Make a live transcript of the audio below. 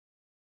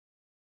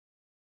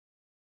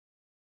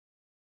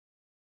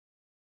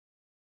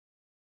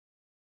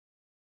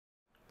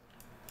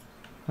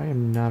I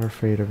am not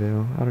afraid of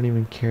you. I don't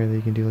even care that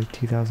you can do like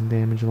 2,000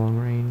 damage long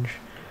range.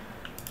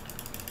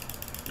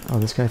 Oh,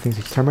 this guy thinks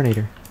he's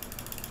Terminator.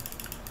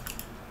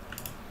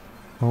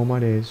 Oh my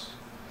days.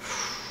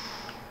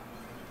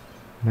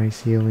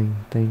 Nice healing.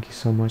 Thank you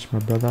so much, my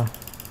brother.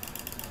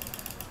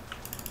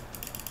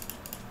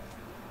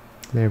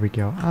 There we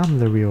go. I'm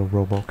the real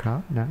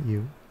RoboCop, not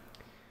you.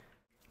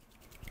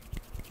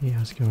 Hey,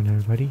 how's it going,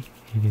 everybody?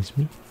 It is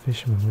me,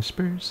 Fisherman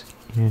Whispers,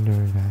 and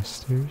our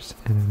Vasterz,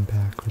 and I'm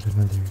back with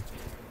another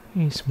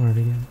ASMR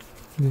video.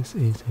 This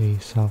is a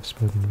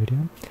soft-spoken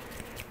video,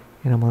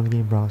 and I'm on the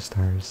game Brawl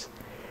Stars.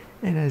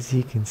 And as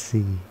you can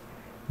see,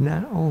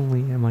 not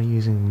only am I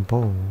using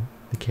Bull,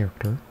 the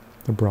character,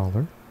 the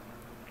brawler,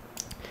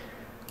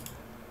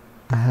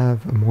 I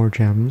have more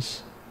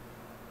gems.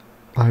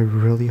 I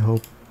really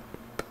hope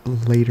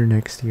later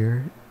next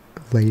year,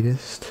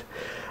 latest,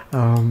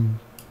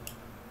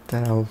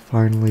 that I'll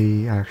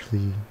finally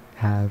actually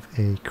have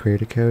a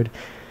creator code.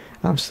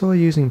 I'm still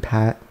using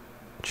Pat.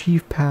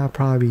 Chief Pat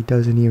probably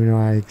doesn't even know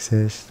I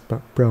exist,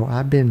 but bro,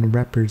 I've been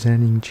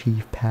representing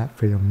Chief Pat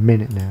for a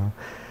minute now.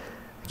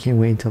 I can't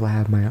wait until I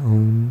have my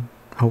own,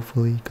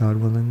 hopefully, God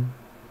willing,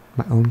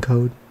 my own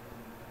code.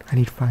 I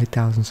need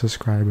 5,000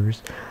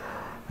 subscribers.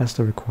 That's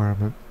the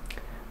requirement.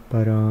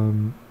 But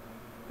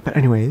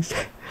anyways,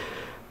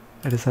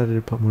 I decided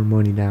to put more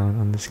money down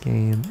on this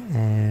game,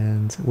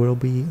 and we'll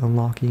be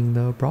unlocking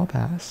the Brawl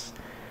Pass.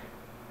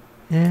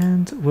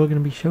 And we're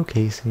going to be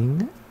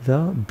showcasing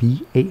the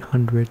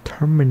B-800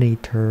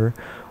 Terminator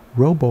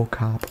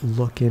RoboCop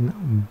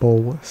looking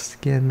bull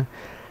skin.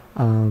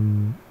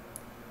 In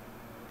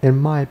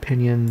my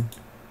opinion,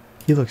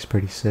 he looks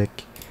pretty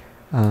sick.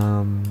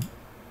 I mean,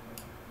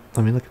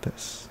 look at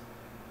this.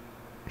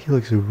 He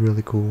looks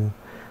really cool.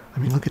 I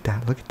mean, look at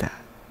that, look at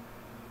that.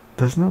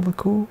 Doesn't that look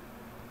cool?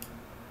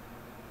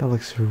 That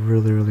looks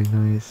really, really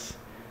nice.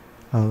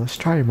 Let's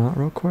try him out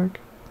real quick.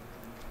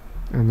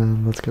 And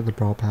then let's get the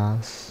Brawl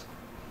Pass.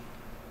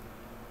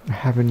 I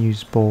haven't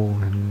used Bull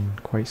in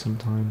quite some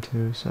time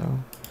too, so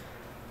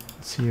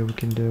let's see what we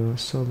can do.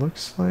 So it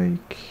looks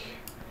like,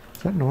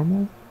 is that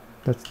normal?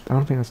 I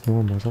don't think that's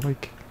normal. Is that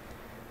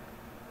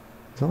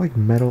like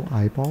metal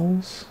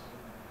eyeballs?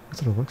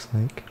 That's what it looks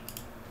like.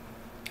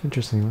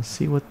 Interesting. Let's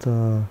see what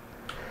the,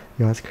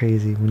 yo, that's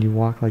crazy. When you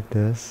walk like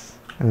this,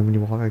 and then when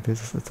you walk like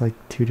this, it's like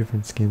two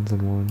different skins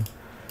in one.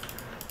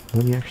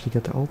 Let me actually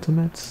get the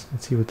ultimates.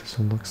 Let's see what this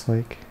one looks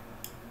like.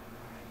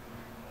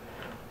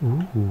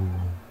 Ooh.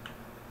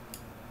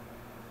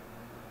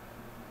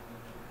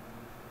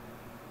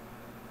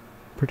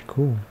 Pretty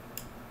cool.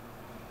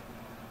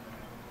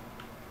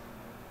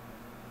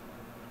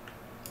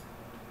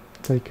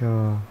 It's like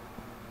I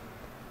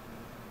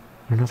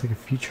don't know, it's like a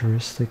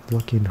futuristic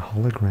looking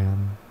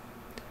hologram.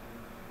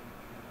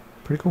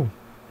 Pretty cool.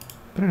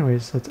 But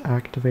anyways, let's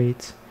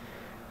activate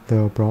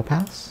the Brawl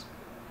Pass.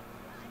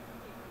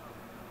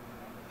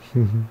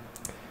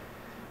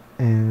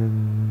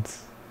 And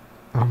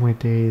oh my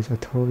days, I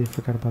totally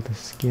forgot about the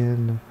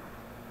skin.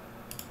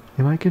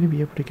 Am I going to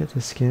be able to get the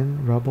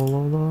skin,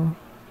 𝐵𝓊𝓈𝒾𝓃𝓃𝓾𝓈?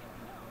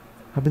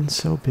 I've been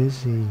so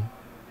busy.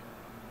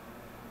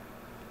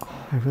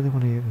 Oh, I really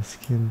want to get the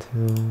skin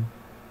too.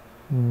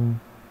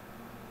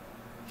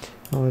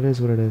 Well, it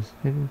is what it is.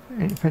 And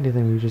if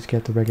anything, we just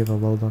get the regular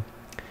Lola.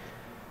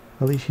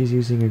 At least she's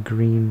using a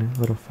green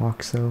little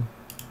fox though.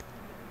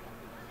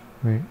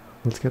 Right,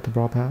 let's get the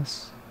Brawl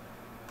Pass.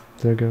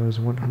 There goes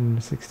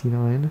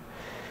 169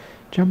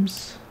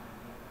 gems.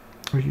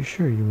 Are you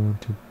sure you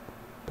want to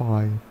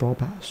buy Brawl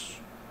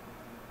Pass?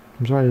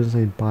 I'm sorry I didn't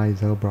say buy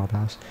the Brawl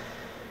Pass.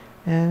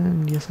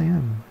 And yes I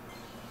am.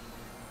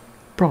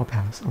 Brawl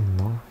Pass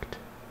unlocked.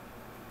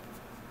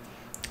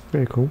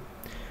 Very cool.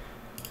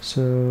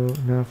 So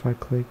now if I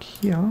click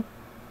here,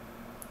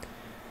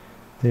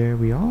 there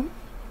we are.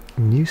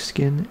 New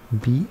skin,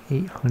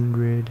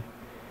 B-800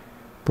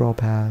 Brawl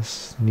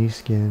Pass, new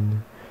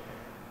skin.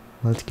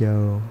 Let's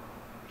go.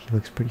 He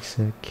looks pretty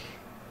sick.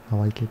 I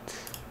like it.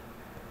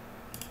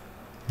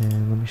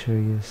 And let me show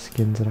you the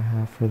skins that I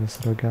have for this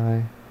little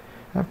guy.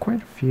 I have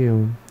quite a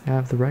few. I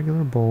have the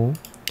regular Bull,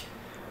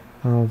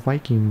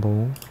 Viking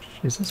Bull.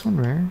 Is this one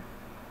rare?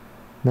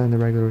 Not in the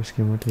regular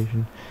skin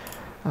rotation.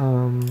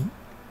 A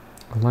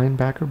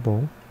linebacker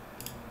Bull.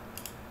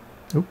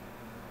 Oop,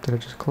 did I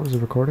just close the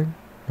recording?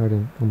 No, I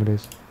didn't. Oh my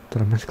days.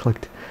 Did I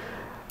misclicked?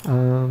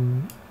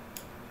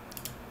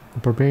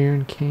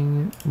 Barbarian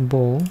King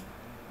Bull.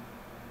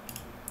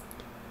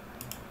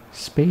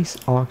 Space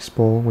Ox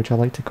Bull, which I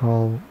like to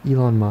call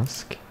Elon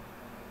Musk.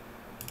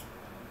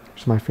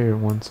 Which is my favorite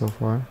one so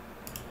far.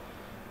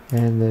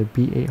 And the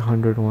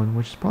B-800 one,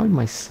 which is probably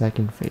my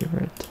second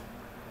favorite,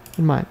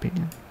 in my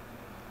opinion.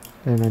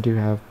 And I do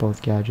have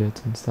both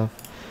gadgets and stuff,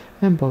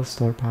 and both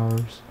star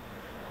powers.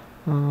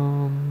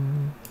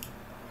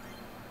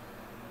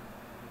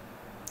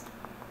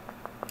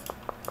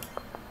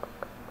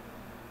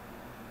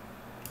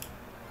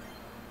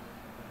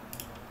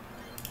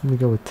 Let me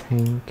go with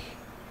tank,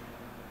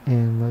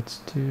 and let's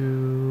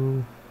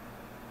do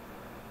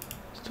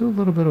a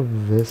little bit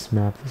of this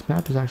map. This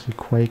map is actually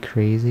quite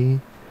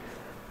crazy.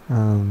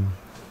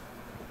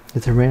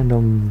 It's a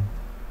random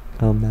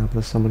map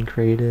that someone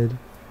created,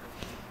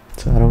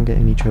 so I don't get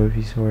any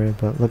trophies for it.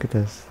 But look at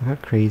this. Look how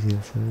crazy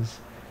this is.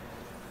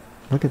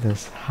 Look at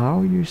this. How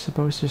are you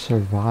supposed to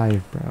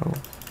survive, bro?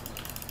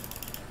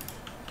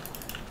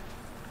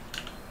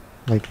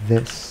 Like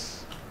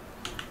this.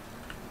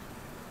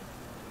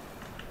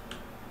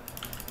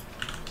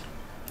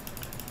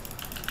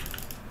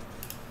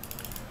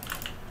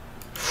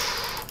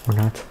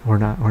 We're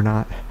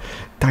not.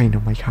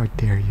 Dynamite, how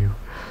dare you.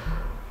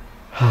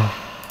 But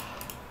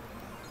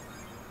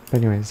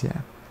anyways,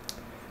 yeah.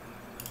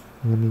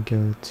 Let me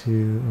go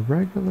to a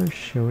regular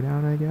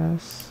showdown, I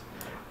guess.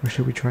 Or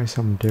should we try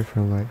something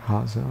different like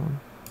Hot Zone?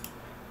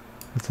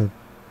 It's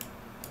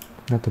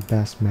not the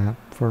best map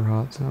for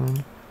Hot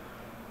Zone.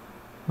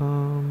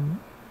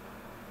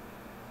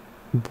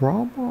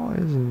 Brawl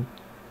isn't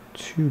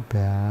too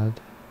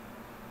bad.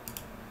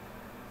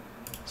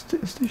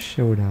 Let's do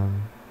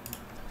showdown.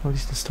 At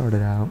least to start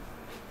it out.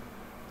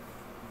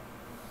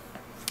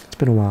 It's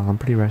been a while. I'm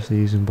pretty rusty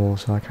using Bull,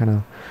 so I kind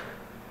of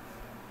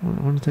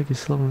want to take it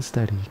slow and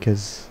steady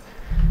because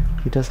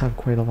he does have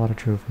quite a lot of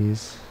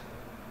trophies.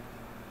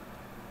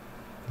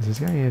 Is this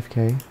guy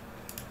AFK?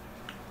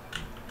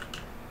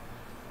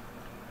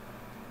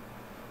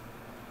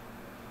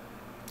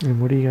 And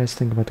what do you guys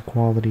think about the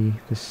quality,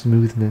 the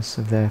smoothness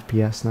of the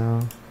FPS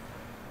now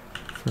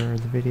for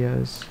the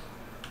videos?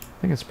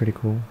 I think it's pretty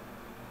cool.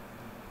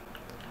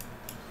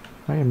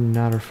 I am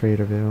not afraid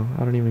of it.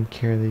 I don't even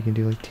care that you can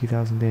do like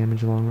 2,000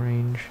 damage long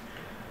range.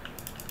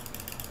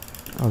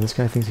 Oh, this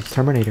guy thinks he's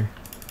Terminator.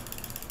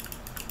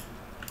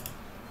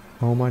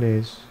 Oh my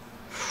days.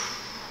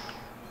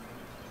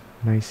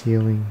 Nice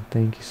healing.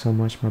 Thank you so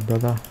much, my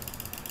brother.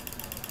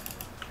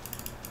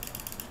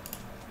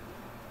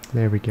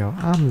 There we go.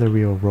 I'm the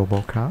real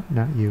RoboCop,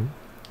 not you.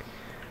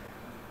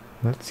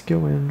 Let's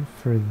go in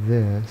for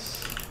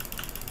this.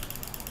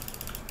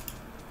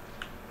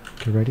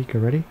 Get ready,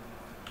 get ready.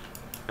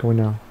 Going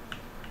now.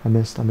 I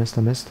missed.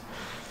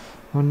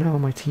 Oh no,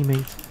 my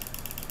teammate.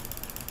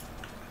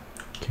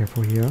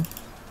 Careful here.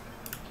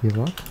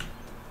 Heal up.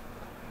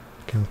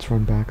 Okay, let's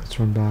run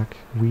back.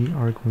 We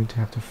are going to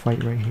have to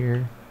fight right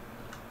here.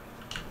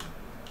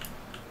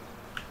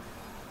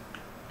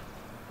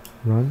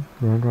 Run.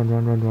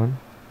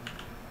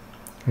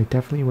 I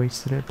definitely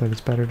wasted it, but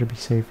it's better to be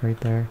safe right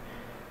there.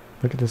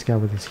 Look at this guy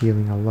with his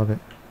healing. I love it.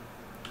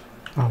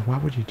 Oh, why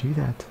would you do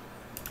that?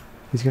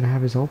 He's gonna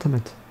have his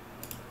ultimate.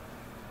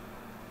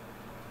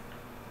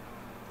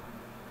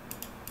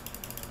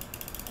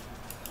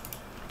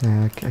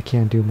 Nah, I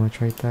can't do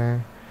much right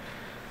there.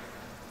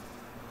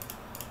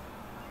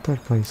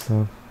 Third place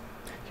though.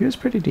 He was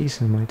pretty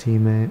decent, my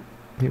teammate.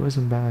 He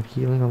wasn't bad.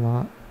 Healing a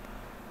lot.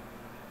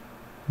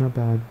 Not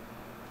bad.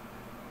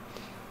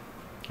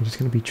 It's just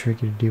gonna be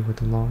tricky to deal with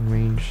the long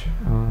range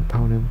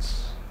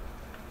opponents.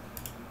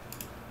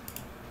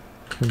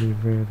 It's gonna be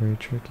very, very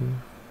tricky.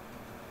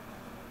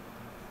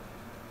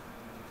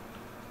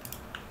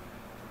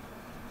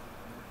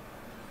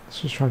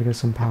 Let's just try to get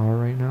some power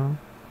right now.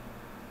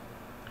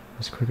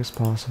 As quick as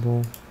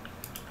possible.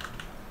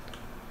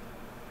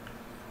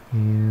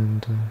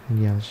 And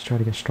yeah, let's just try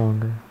to get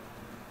stronger.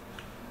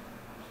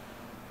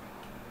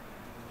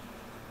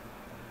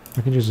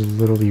 I can just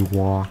literally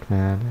walk,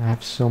 man. I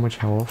have so much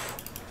health.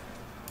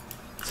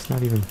 It's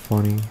not even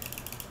funny.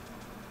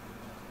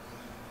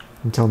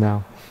 Until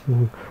now.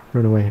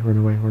 Run away.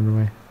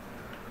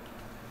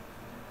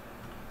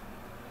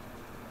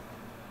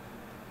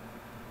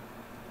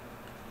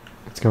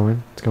 It's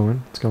going.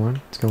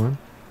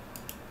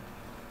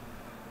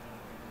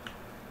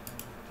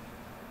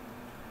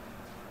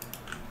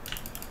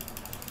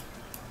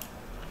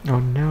 Oh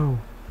no.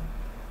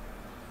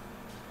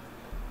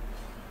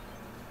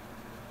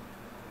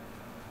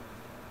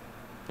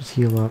 Just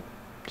heal up.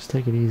 Just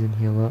take it easy and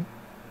heal up.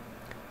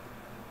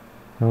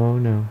 Oh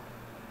no.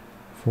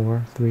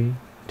 4, 3,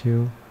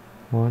 2,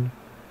 1.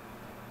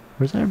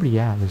 Where's everybody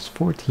at? There's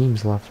 4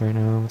 teams left right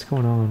now. What's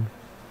going on?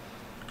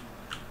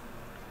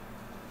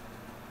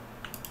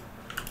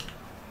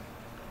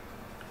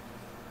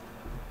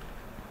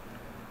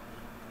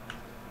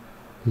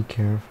 Be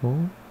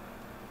careful.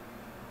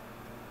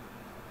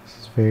 This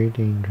is very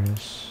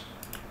dangerous.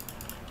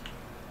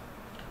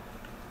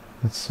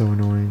 That's so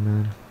annoying,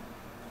 man.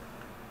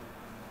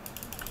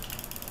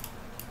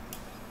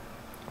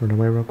 Run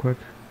away real quick.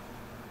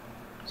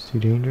 It's too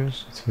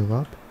dangerous. Let's heal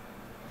up.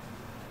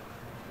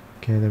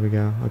 Okay, there we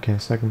go. Okay,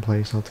 second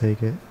place. I'll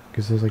take it.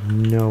 Because there's like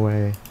no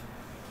way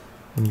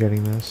I'm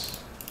getting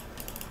this.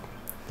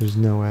 There's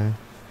no way.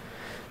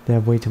 They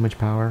have way too much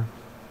power.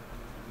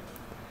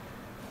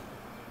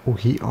 Oh,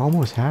 he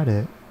almost had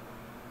it.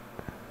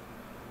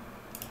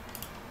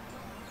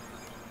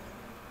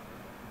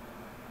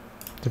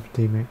 Different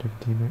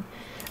teammate.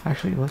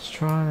 Actually, let's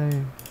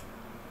try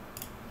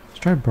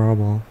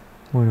Brawl.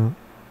 Why not?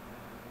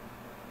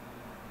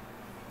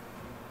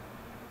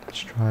 Let's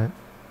try it.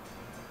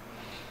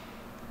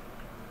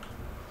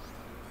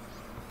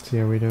 See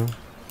how we do.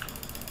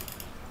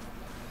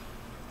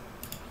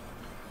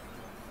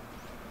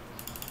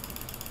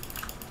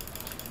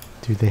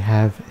 Dude, they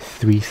have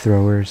 3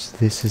 throwers.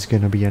 This is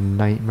gonna be a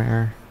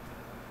nightmare.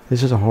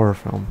 This is a horror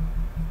film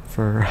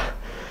for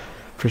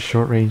for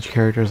short-range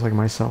characters like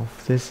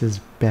myself. This is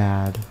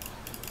bad.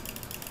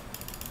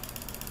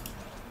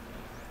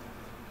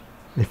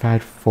 If I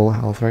had full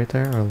health right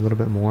there, or a little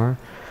bit more,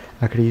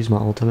 I could have used my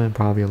ultimate and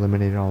probably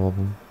eliminated all of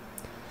them.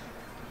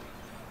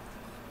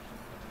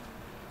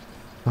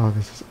 Oh,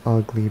 this is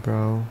ugly,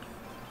 bro.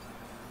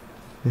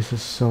 This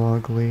is so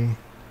ugly.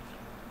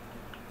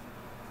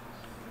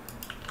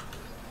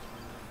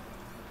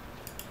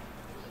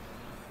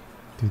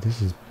 Dude,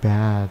 this is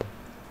bad.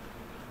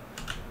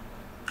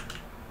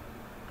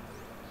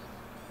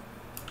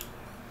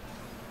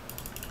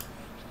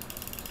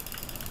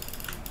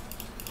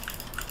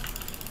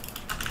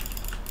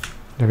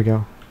 There we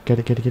go. Get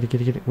it, get it, get it, get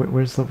it, get it.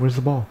 Where's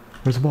the ball?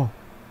 Where's the ball?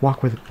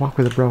 Walk with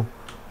it, bro.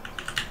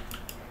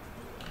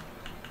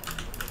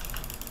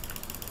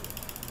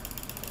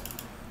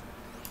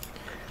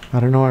 I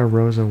don't know why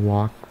Rosa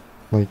walked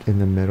like in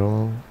the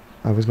middle.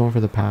 I was going for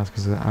the pass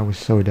because I was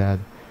so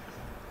dead.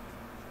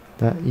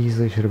 That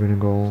easily should have been a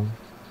goal.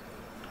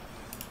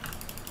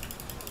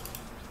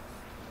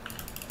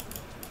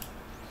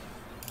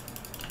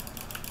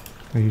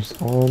 I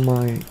used all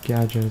my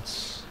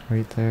gadgets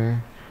right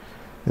there.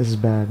 This is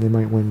bad. They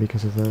might win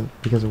because of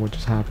what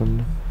just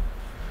happened.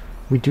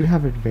 We do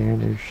have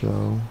advantage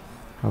though,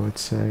 I would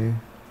say.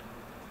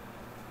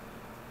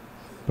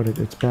 But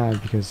it's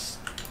bad because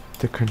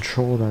the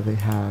control that they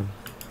have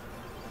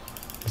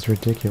is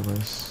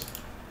ridiculous.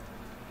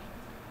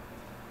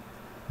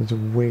 There's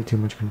way too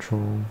much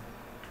control.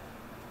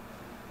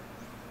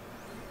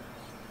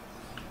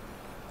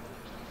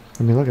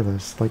 I mean, look at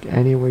this. Like,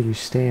 anywhere you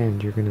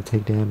stand, you're gonna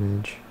take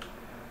damage.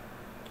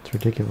 It's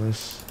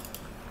ridiculous.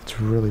 It's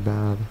really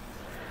bad.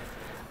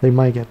 They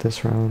might get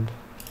this round.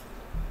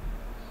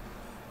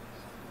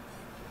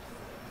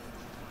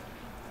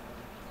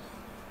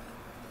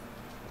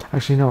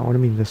 Actually, no, what I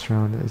mean this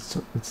round,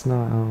 it's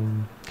not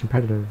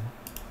competitive.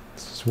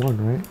 It's just one,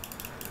 right?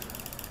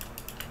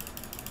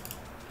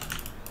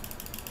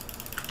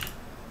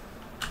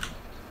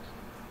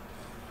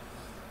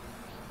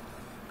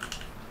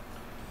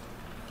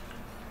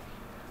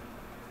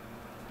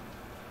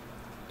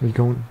 Are you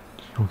going?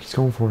 Oh, he's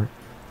going for it.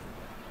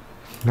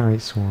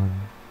 Nice one.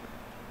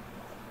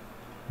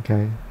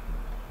 Okay.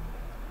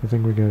 I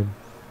think we're good.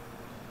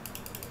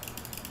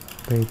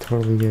 They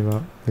totally gave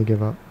up. They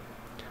give up.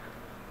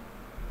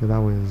 Yeah, that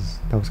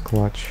was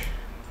clutch.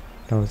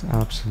 That was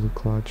absolute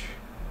clutch.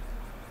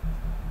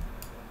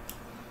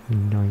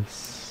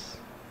 Nice.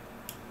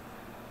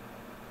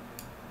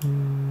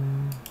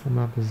 What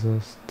map is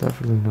this?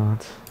 Definitely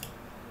not.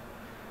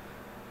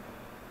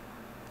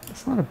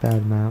 It's not a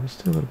bad map. Let's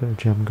do a little bit of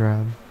gem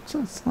grab.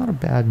 It's not a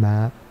bad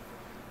map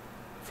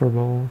for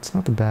Brawl. It's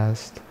not the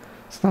best.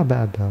 It's not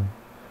bad though.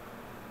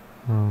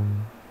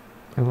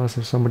 Unless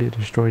if somebody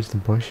destroys the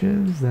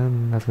bushes,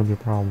 then that's gonna be a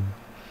problem.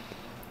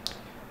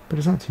 But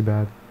it's not too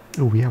bad.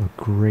 Oh, we have a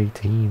great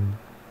team.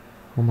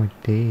 Oh my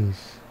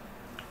days.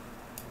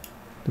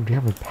 Dude, we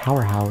have a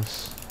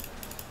powerhouse.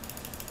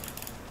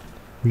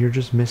 We are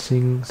just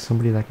missing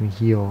somebody that can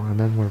heal, and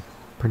then we're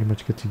pretty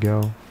much good to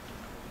go.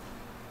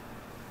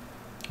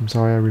 I'm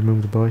sorry I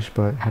removed the bush,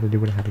 but had to do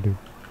what I had to do.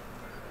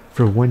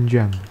 For 1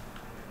 gem,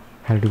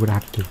 had to do what I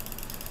have to do.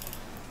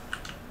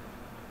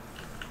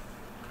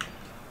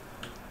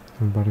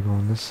 I'm about to go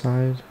on this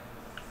side.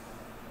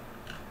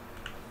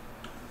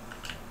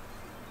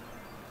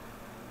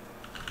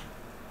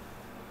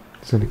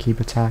 He's gonna keep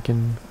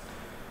attacking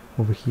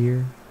over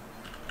here.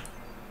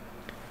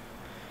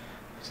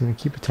 He's gonna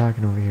keep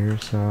attacking over here,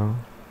 so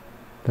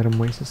let him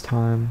waste his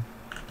time.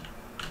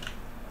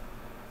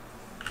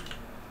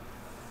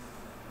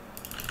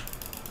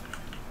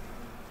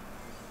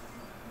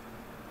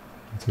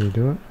 That's how you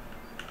do it.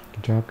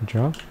 Good job, good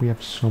job. We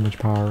have so much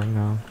power right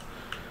now.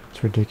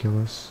 It's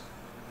ridiculous.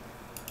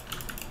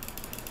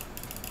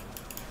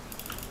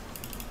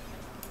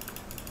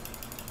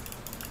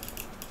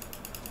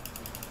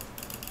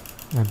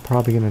 I'm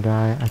probably gonna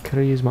die. I could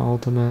have used my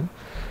ultimate.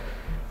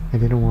 I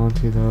didn't want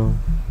to though.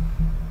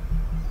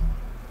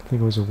 I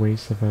think it was a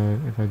waste if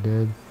I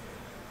did.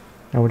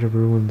 I would have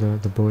ruined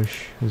the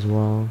bush as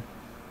well.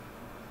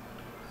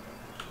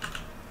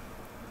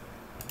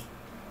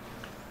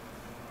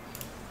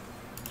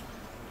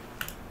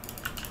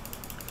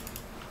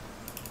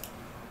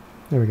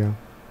 There we go.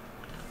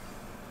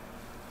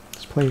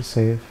 Let's play it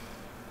safe.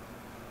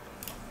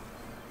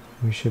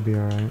 We should be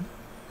alright.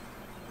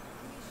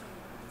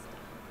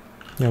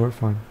 Yeah, we're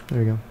fine. There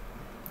we go.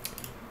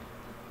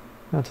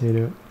 That's how you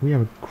do it. We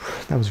have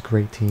that was a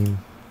great team.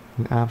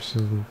 An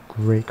absolute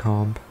great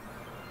comp.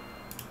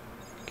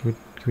 Can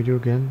we do it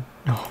again?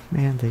 Oh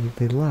man,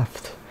 they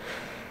left.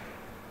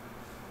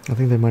 I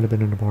think they might have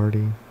been in a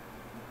party.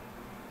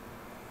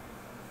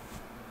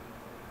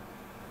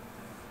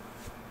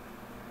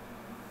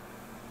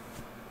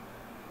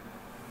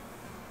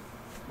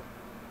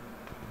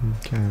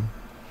 Okay.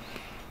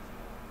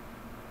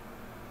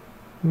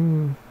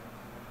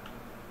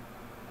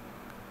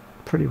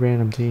 Pretty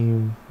random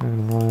team, not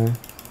gonna lie.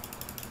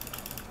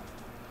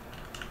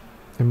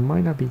 It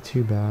might not be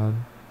too bad.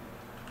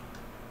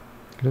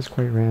 It is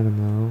quite random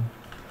though.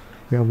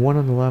 We have one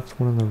on the left,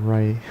 one on the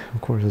right.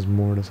 Of course it's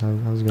Mortis. I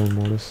was going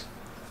Mortis.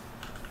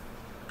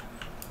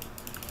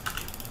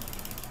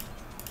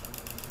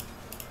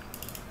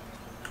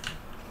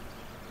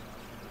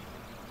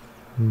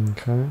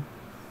 Okay.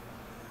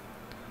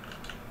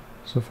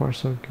 So far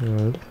so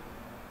good.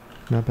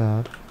 Not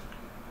bad.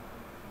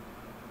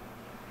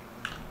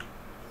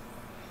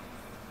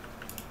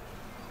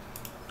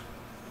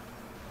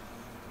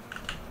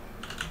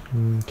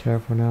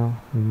 Careful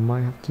now. We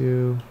might have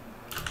to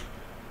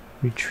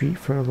retreat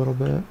for a little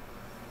bit.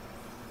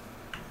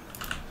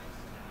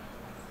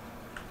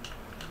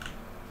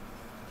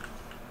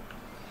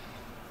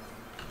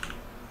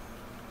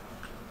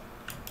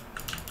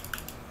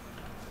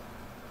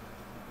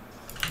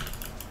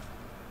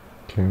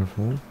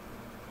 Careful.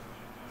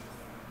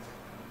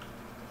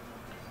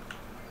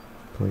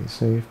 Play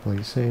safe,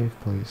 play safe,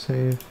 play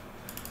safe.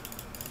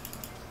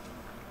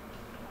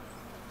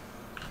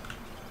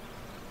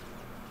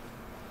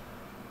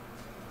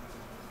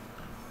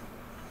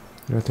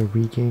 You have to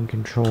regain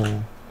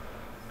control.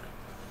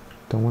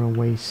 Don't want to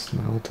waste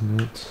my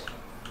ultimate.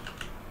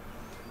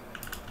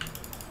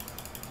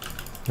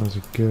 That was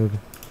a good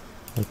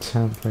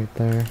attempt right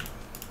there.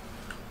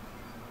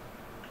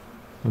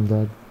 I'm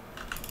dead.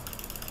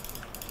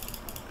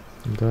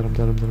 I'm dead, I'm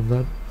dead, I'm dead, I'm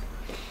dead.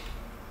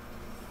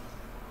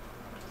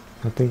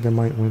 I think they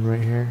might win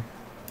right here.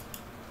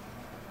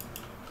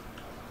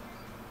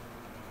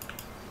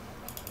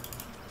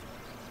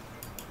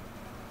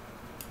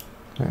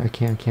 I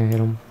can't hit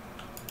him.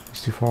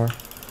 He's too far.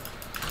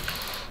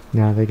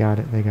 Nah, they got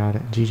it, they got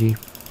it. GG.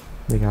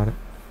 They got it.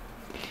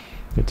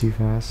 They're too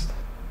fast.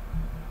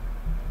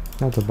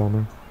 That's a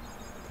bummer.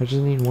 I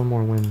just need one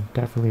more win.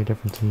 Definitely a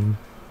different team.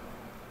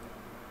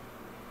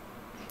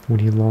 We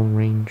need long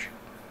range.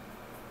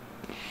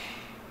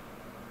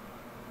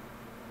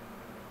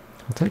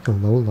 I'll take a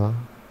Lola.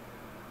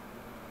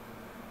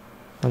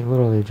 Like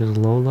literally just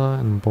Lola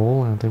and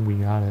Bull, and I think we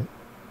got it.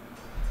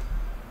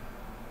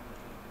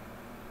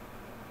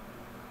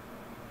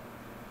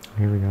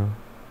 Here we go.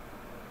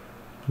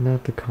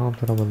 Not the comp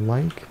that I would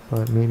like,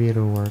 but maybe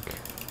it'll work.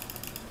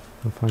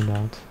 We'll find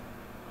out.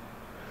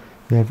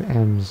 We have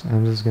Ems.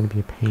 Ems is going to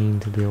be a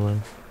pain to deal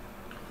with.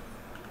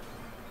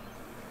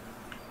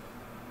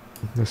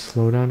 The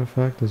slowdown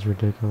effect is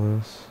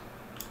ridiculous.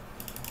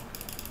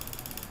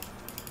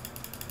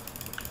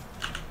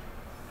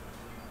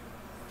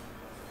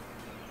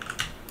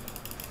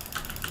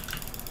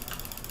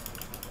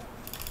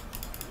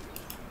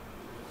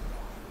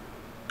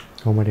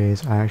 Oh my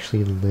days, I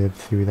actually lived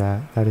through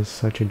that. That is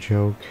such a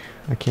joke.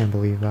 I can't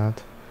believe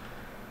that.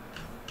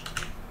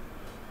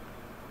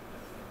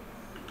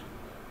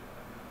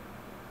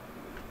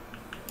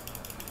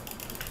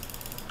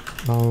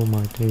 Oh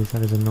my days,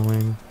 that is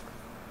annoying.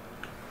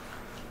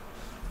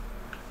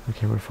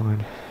 Okay, we're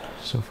fine.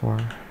 So far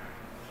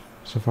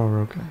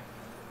we're okay.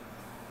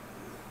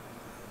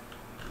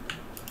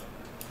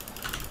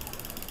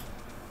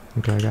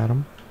 Okay, I got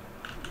him.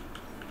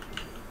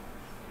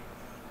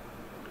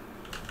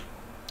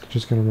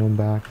 Just gonna run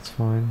back, it's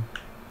fine.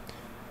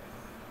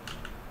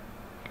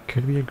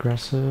 Could be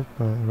aggressive,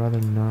 but I'd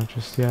rather not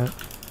just yet.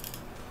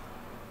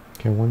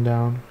 Okay, one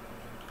down.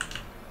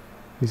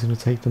 He's gonna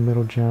take the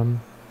middle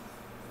gem.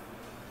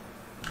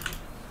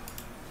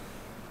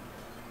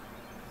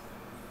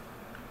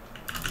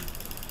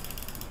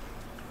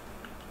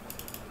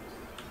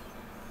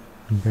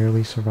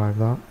 Barely survived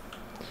that.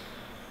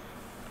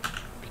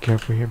 Be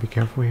careful here, be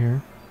careful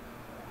here.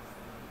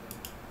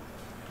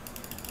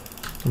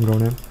 I'm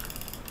going in.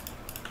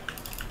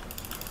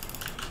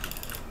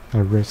 I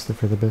risked it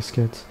for the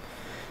biscuits.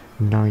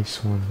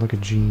 Nice one. Look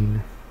at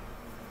Jean.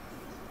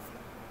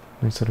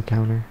 Nice little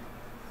counter.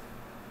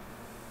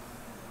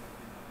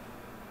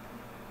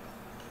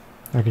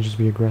 I can just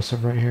be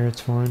aggressive right here, it's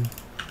fine.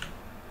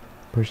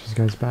 Push these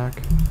guys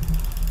back.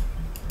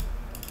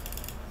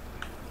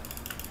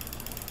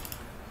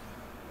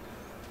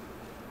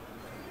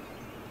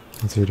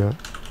 Let's see that.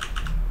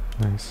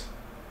 Nice.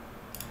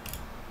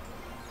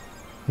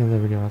 Yeah, there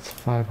we go. That's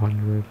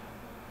 500.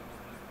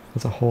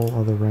 That's a whole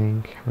other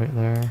rank right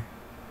there.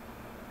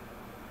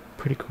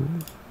 Pretty cool.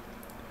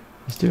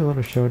 Let's do a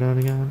little showdown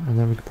again, and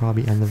then we could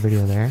probably end the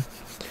video there.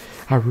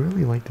 I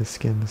really like this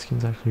skin. The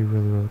skin's actually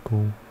really, really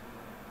cool.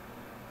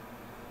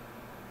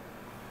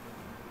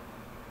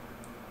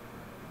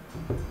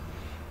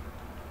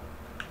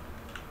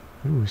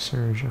 Ooh,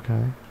 Surge,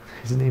 okay.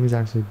 His name is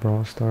actually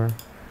Brawl Star.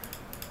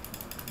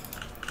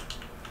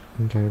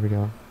 Okay, here we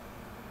go.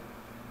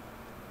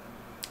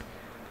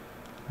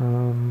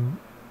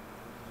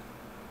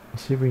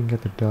 Let's see if we can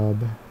get the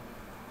dub. This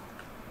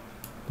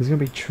is gonna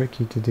be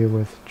tricky to deal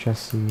with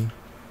Jessie.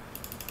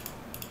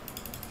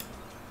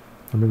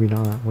 Or maybe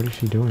not. What is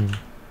she doing?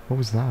 What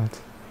was that?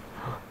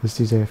 This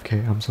dude's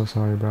AFK. I'm so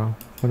sorry, bro.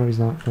 Oh no, he's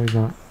not. No, he's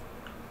not.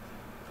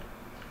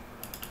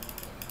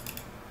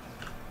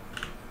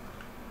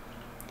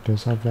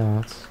 Does have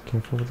that.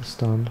 Careful with the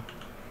stun.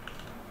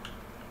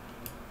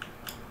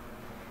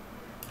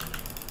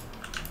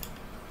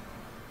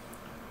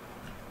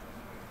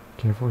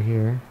 Careful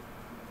here.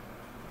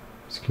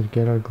 This could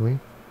get ugly.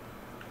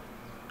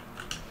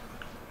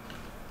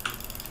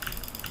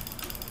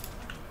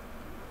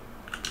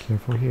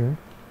 Careful here.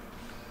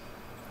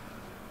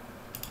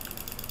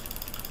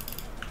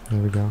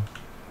 There we go.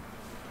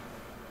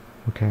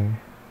 Okay.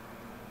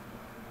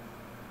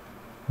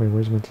 Wait,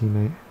 where's my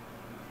teammate?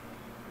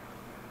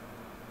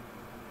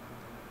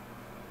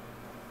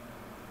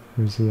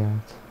 Where's he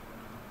at?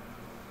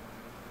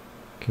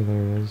 Okay,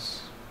 there he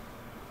is.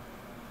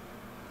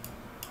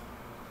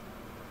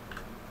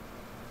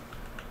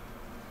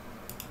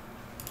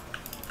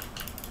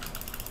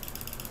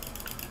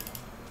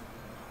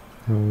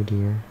 Oh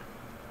dear.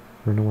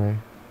 Run away.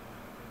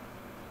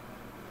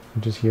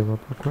 Just heal up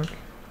real quick.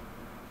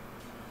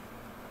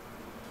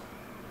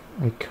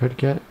 I could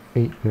get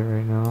 8-bit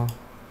right now.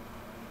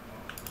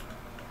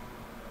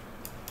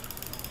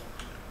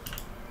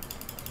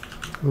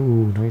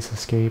 Ooh, nice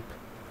escape.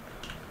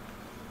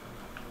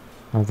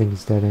 I don't think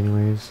he's dead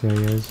anyways. Yeah,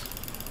 he is.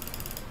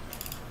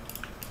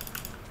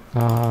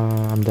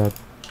 I'm dead.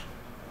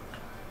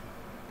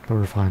 But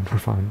we're fine, we're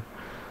fine.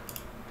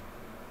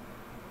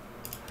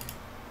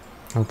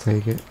 I'll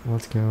take it.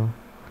 Let's go.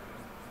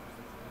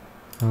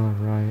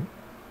 Alright.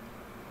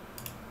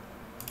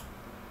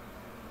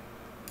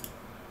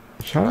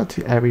 Shout out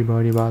to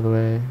everybody, by the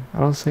way. I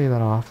don't say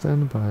that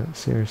often, but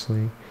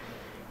seriously.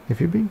 If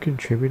you've been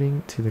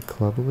contributing to the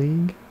club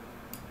league,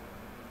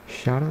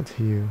 shout out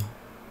to you.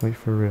 Like,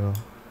 for real.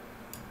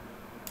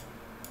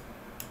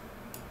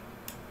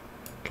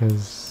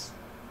 Because,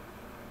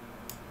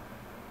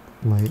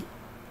 like,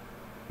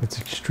 it's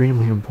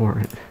extremely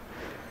important.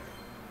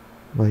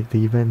 Like,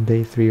 the event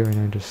day 3 right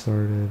now just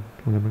started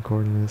when I'm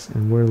recording this,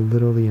 and we're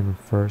literally in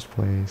first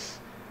place.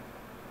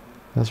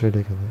 That's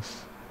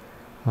ridiculous.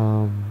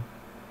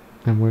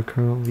 And we're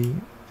currently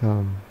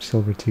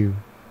silver 2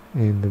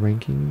 in the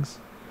rankings,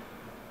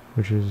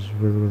 which is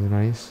really, really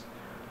nice.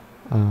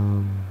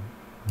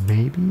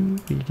 Maybe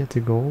we get to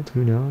gold,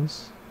 who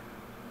knows?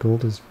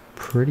 Gold is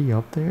pretty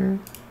up there.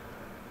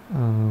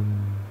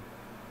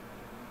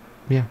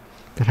 Yeah,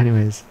 but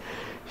anyways,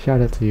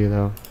 shout out to you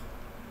though.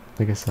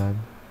 Like I said,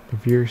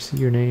 if you see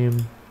your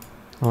name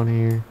on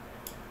here,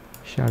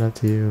 shout out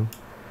to you.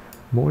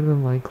 More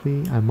than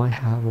likely, I might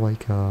have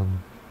like a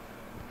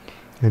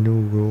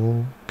new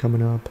rule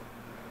coming up.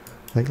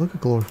 Like, look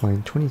at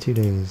glorifying 22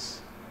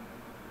 days.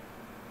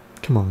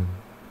 Come on.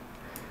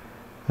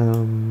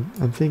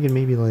 I'm thinking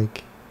maybe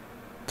like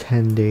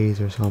 10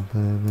 days or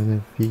something,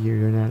 and if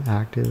you're not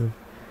active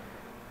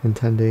in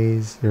 10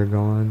 days, you're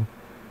gone.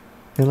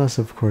 Unless,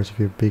 of course, if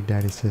you're Big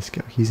Daddy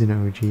Cisco. He's an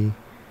OG.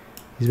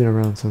 He's been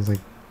around since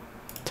like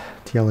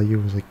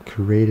TLU was like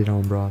created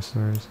on Brawl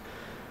Stars.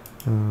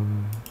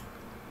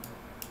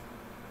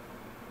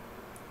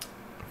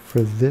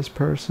 For this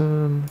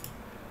person,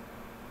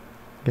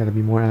 gotta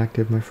be more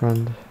active, my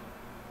friend.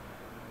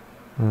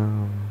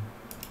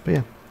 But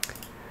yeah,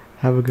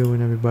 have a good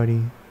one,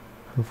 everybody.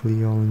 Hopefully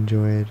you all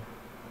enjoyed,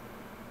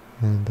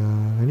 and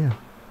yeah,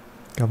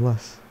 God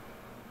bless.